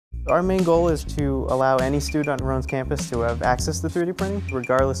Our main goal is to allow any student on Rowan's campus to have access to 3D printing,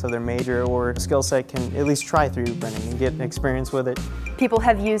 regardless of their major or skill set, can at least try 3D printing and get experience with it. People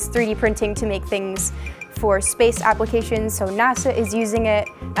have used 3D printing to make things for space applications, so NASA is using it.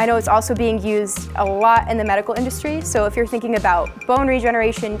 I know it's also being used a lot in the medical industry, so if you're thinking about bone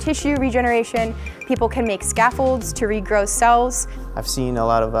regeneration, tissue regeneration, people can make scaffolds to regrow cells. I've seen a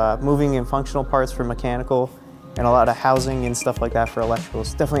lot of moving and functional parts for mechanical, and a lot of housing and stuff like that for electrical.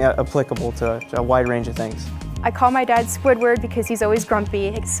 It's definitely applicable to a wide range of things. I call my dad Squidward because he's always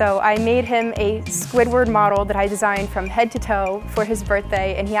grumpy, so I made him a Squidward model that I designed from head to toe for his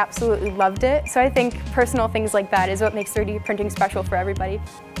birthday, and he absolutely loved it. So I think personal things like that is what makes 3D printing special for everybody.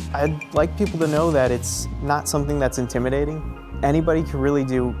 I'd like people to know that it's not something that's intimidating. Anybody can really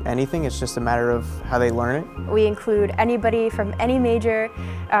do anything, it's just a matter of how they learn it. We include anybody from any major,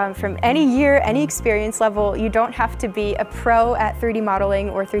 from any year, any experience level. You don't have to be a pro at 3D modeling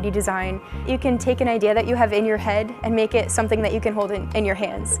or 3D design. You can take an idea that you have in your head and make it something that you can hold in your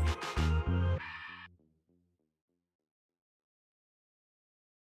hands.